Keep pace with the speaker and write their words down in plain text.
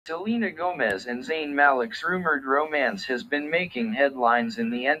Selena Gomez and Zayn Malik's rumored romance has been making headlines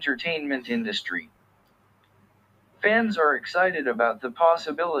in the entertainment industry. Fans are excited about the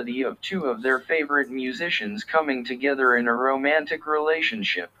possibility of two of their favorite musicians coming together in a romantic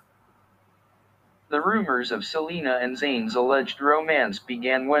relationship. The rumors of Selena and Zayn's alleged romance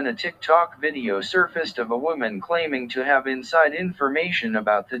began when a TikTok video surfaced of a woman claiming to have inside information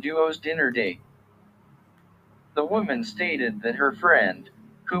about the duo's dinner date. The woman stated that her friend,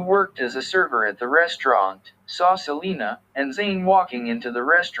 who worked as a server at the restaurant, saw Selena and Zayn walking into the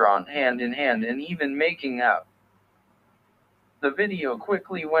restaurant hand in hand and even making out. The video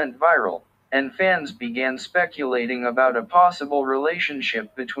quickly went viral, and fans began speculating about a possible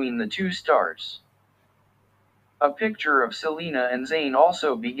relationship between the two stars. A picture of Selena and Zayn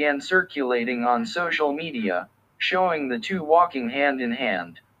also began circulating on social media, showing the two walking hand in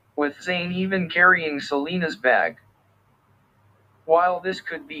hand, with Zayn even carrying Selena's bag. While this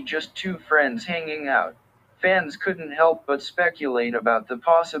could be just two friends hanging out, fans couldn't help but speculate about the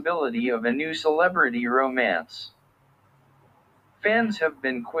possibility of a new celebrity romance. Fans have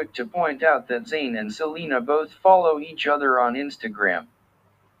been quick to point out that Zayn and Selena both follow each other on Instagram.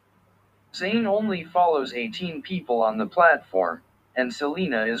 Zayn only follows 18 people on the platform, and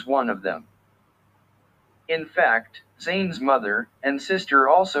Selena is one of them. In fact, Zayn's mother and sister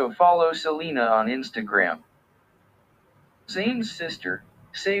also follow Selena on Instagram. Zayn's sister,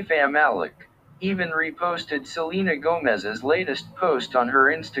 Zayn Malik, even reposted Selena Gomez's latest post on her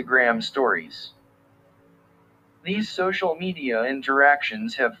Instagram stories. These social media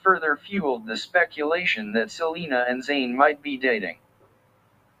interactions have further fueled the speculation that Selena and Zayn might be dating.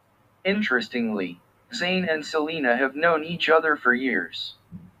 Interestingly, Zayn and Selena have known each other for years.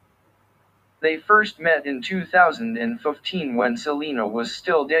 They first met in 2015 when Selena was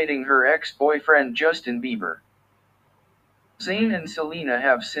still dating her ex-boyfriend Justin Bieber. Zayn and Selena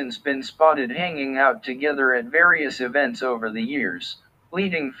have since been spotted hanging out together at various events over the years,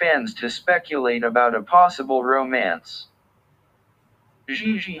 leading fans to speculate about a possible romance.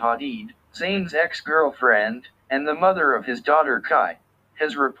 Gigi Hadid, Zayn's ex-girlfriend, and the mother of his daughter Kai,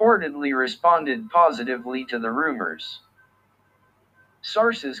 has reportedly responded positively to the rumors.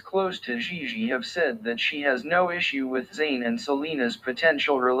 Sources close to Gigi have said that she has no issue with Zayn and Selena's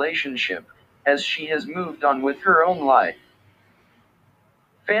potential relationship, as she has moved on with her own life.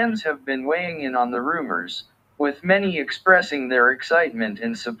 Fans have been weighing in on the rumors, with many expressing their excitement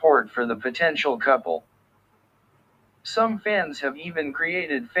and support for the potential couple. Some fans have even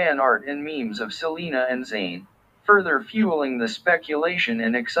created fan art and memes of Selena and Zayn, further fueling the speculation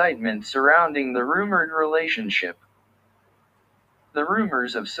and excitement surrounding the rumored relationship. The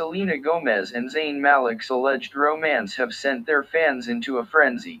rumors of Selena Gomez and Zayn Malik's alleged romance have sent their fans into a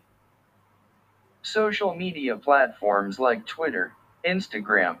frenzy. Social media platforms like Twitter,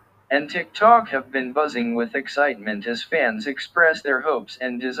 Instagram, and TikTok have been buzzing with excitement as fans express their hopes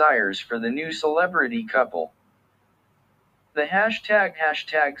and desires for the new celebrity couple. The hashtag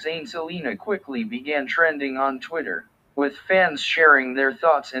 #ZaynSelena quickly began trending on Twitter, with fans sharing their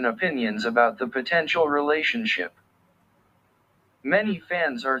thoughts and opinions about the potential relationship. Many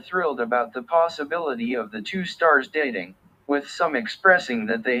fans are thrilled about the possibility of the two stars dating, with some expressing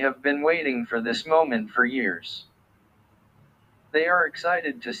that they have been waiting for this moment for years. They are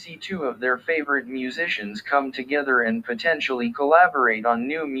excited to see two of their favorite musicians come together and potentially collaborate on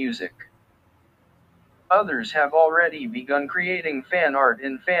new music. Others have already begun creating fan art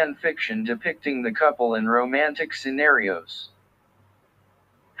and fan fiction depicting the couple in romantic scenarios.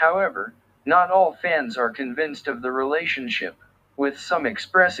 However, not all fans are convinced of the relationship, with some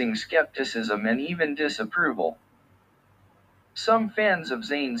expressing skepticism and even disapproval. Some fans of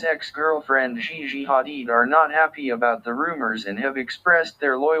Zayn's ex-girlfriend Gigi Hadid are not happy about the rumors and have expressed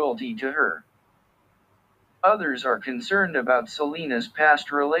their loyalty to her. Others are concerned about Selena's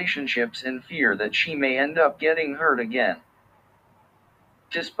past relationships and fear that she may end up getting hurt again.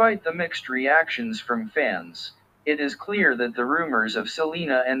 Despite the mixed reactions from fans, it is clear that the rumors of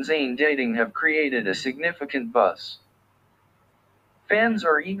Selena and Zayn dating have created a significant buzz. Fans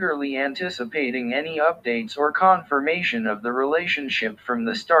are eagerly anticipating any updates or confirmation of the relationship from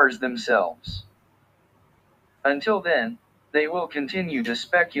the stars themselves. Until then, they will continue to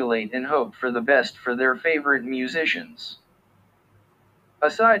speculate and hope for the best for their favorite musicians.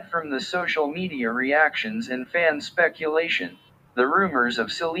 Aside from the social media reactions and fan speculation, the rumors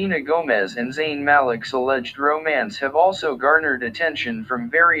of Selena Gomez and Zayn Malik's alleged romance have also garnered attention from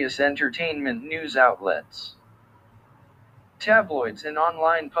various entertainment news outlets. Tabloids and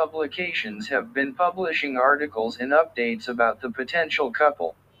online publications have been publishing articles and updates about the potential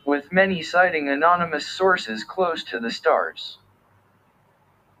couple, with many citing anonymous sources close to the stars.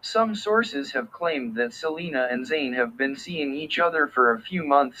 Some sources have claimed that Selena and Zayn have been seeing each other for a few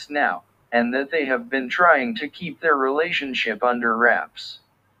months now, and that they have been trying to keep their relationship under wraps.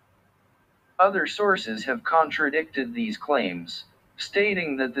 Other sources have contradicted these claims,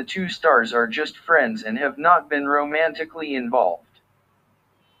 stating that the two stars are just friends and have not been romantically involved.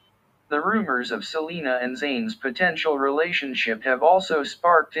 The rumors of Selena and Zayn's potential relationship have also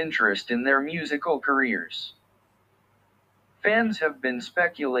sparked interest in their musical careers. Fans have been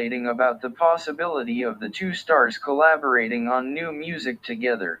speculating about the possibility of the two stars collaborating on new music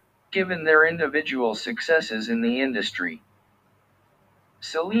together, given their individual successes in the industry.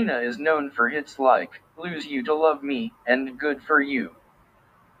 Selena is known for hits like Lose You to Love Me and Good For You,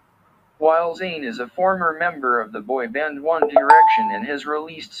 while Zayn is a former member of the boy band One Direction and has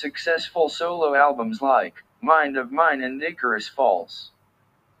released successful solo albums like Mind of Mine and Icarus Falls.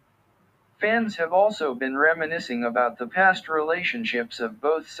 Fans have also been reminiscing about the past relationships of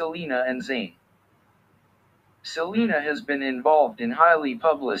both Selena and Zayn. Selena has been involved in highly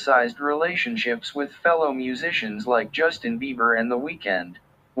publicized relationships with fellow musicians like Justin Bieber and The Weeknd,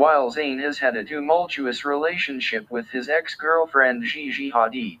 while Zayn has had a tumultuous relationship with his ex-girlfriend Gigi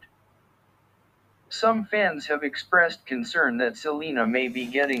Hadid. Some fans have expressed concern that Selena may be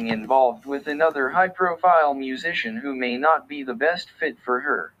getting involved with another high-profile musician who may not be the best fit for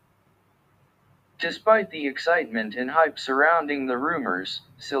her. Despite the excitement and hype surrounding the rumors,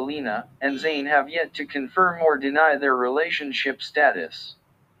 Selena and Zayn have yet to confirm or deny their relationship status.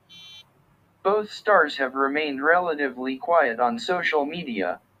 Both stars have remained relatively quiet on social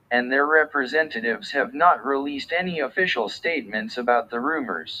media, and their representatives have not released any official statements about the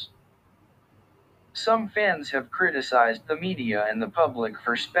rumors. Some fans have criticized the media and the public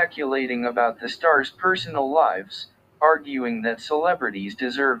for speculating about the stars' personal lives, arguing that celebrities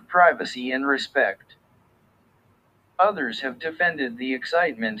deserve privacy and respect. Others have defended the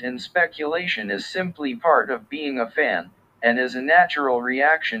excitement and speculation as simply part of being a fan, and as a natural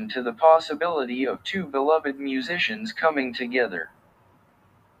reaction to the possibility of two beloved musicians coming together.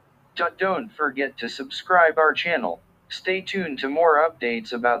 Don't forget to subscribe our channel. Stay tuned to more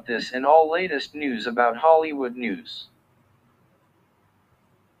updates about this and all latest news about Hollywood news.